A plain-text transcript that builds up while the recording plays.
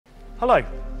Hello,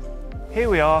 here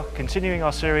we are continuing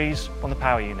our series on the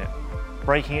power unit,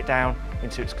 breaking it down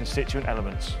into its constituent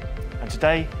elements. And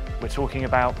today we're talking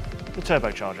about the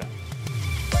turbocharger.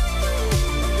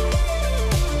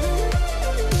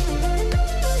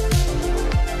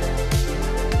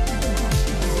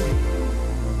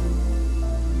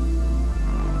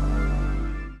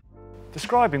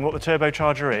 Describing what the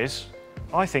turbocharger is,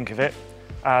 I think of it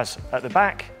as at the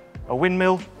back a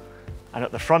windmill and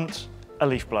at the front a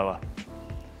leaf blower.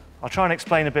 I'll try and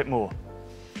explain a bit more.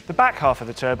 The back half of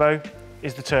the turbo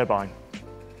is the turbine.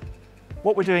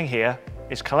 What we're doing here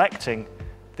is collecting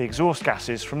the exhaust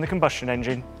gases from the combustion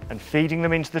engine and feeding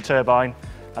them into the turbine,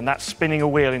 and that's spinning a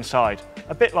wheel inside,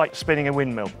 a bit like spinning a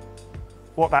windmill.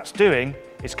 What that's doing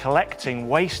is collecting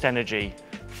waste energy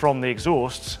from the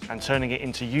exhausts and turning it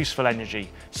into useful energy,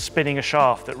 spinning a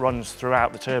shaft that runs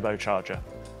throughout the turbocharger.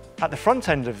 At the front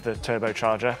end of the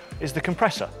turbocharger is the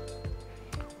compressor.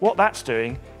 What that's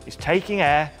doing is taking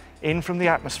air in from the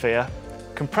atmosphere,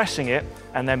 compressing it,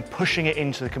 and then pushing it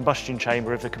into the combustion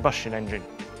chamber of the combustion engine,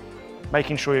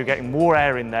 making sure you're getting more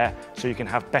air in there so you can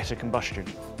have better combustion.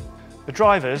 The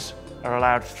drivers are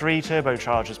allowed 3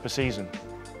 turbochargers per season.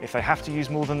 If they have to use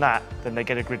more than that, then they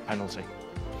get a grid penalty.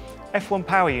 F1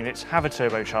 power units have a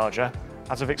turbocharger,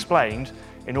 as I've explained,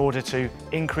 in order to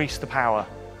increase the power,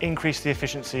 increase the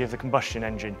efficiency of the combustion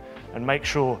engine, and make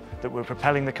sure that we're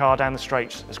propelling the car down the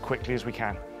straights as quickly as we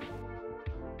can.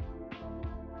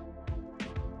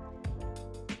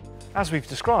 As we've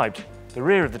described, the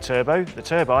rear of the turbo, the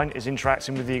turbine, is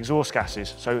interacting with the exhaust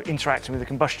gases, so interacting with the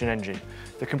combustion engine.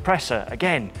 The compressor,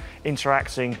 again,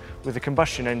 interacting with the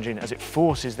combustion engine as it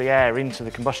forces the air into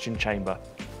the combustion chamber.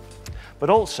 But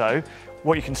also,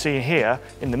 what you can see here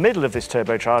in the middle of this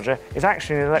turbocharger is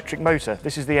actually an electric motor.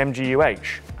 This is the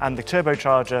MGUH, and the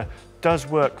turbocharger does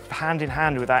work hand in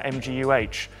hand with that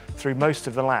MGUH through most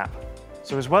of the lap.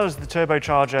 So as well as the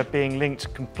turbocharger being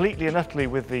linked completely and utterly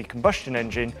with the combustion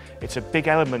engine, it's a big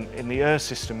element in the ERS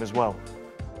system as well.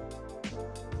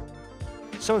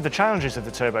 Some of the challenges of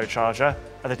the turbocharger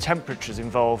are the temperatures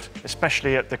involved,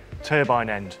 especially at the turbine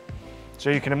end.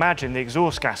 So you can imagine the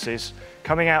exhaust gases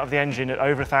coming out of the engine at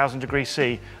over 1000 degrees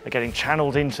C are getting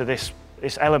channeled into this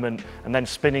element and then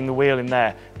spinning the wheel in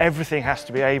there. Everything has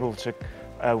to be able to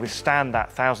withstand that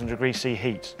 1000 degrees C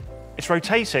heat. It's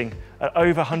rotating at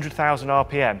over 100,000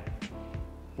 RPM,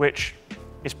 which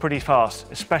is pretty fast,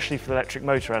 especially for the electric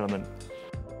motor element.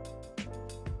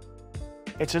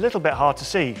 It's a little bit hard to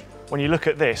see when you look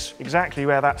at this, exactly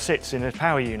where that sits in a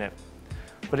power unit,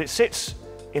 but it sits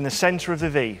in the centre of the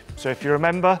V. So if you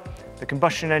remember, the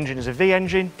combustion engine is a V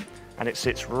engine and it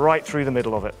sits right through the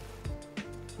middle of it.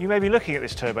 You may be looking at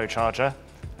this turbocharger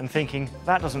and thinking,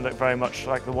 that doesn't look very much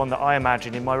like the one that I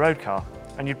imagine in my road car,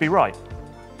 and you'd be right.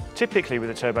 Typically with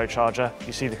a turbocharger,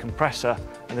 you see the compressor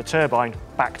and the turbine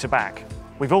back to back.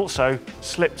 We've also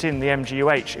slipped in the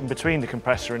MGUH in between the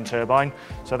compressor and turbine,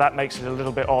 so that makes it a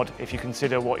little bit odd if you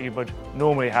consider what you would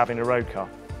normally have in a road car.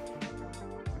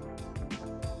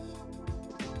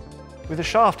 With the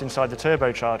shaft inside the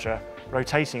turbocharger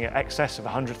rotating at excess of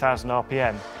 100,000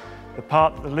 RPM, the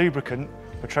part that the lubricant,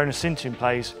 PETRONAS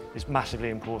plays, is massively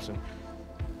important.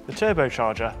 The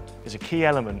turbocharger is a key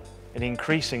element in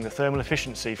increasing the thermal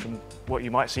efficiency from what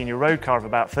you might see in your road car of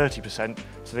about 30%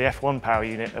 to the F1 power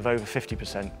unit of over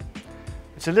 50%.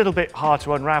 It's a little bit hard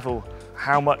to unravel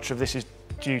how much of this is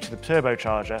due to the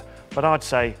turbocharger, but I'd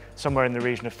say somewhere in the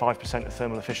region of 5% of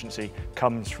thermal efficiency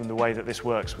comes from the way that this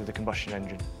works with the combustion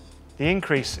engine. The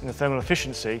increase in the thermal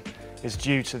efficiency is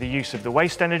due to the use of the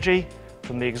waste energy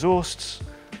from the exhausts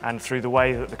and through the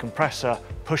way that the compressor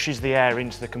pushes the air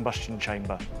into the combustion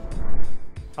chamber.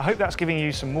 I hope that's giving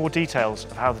you some more details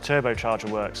of how the turbocharger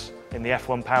works in the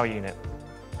F1 power unit.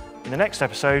 In the next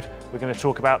episode, we're going to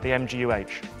talk about the MGUH.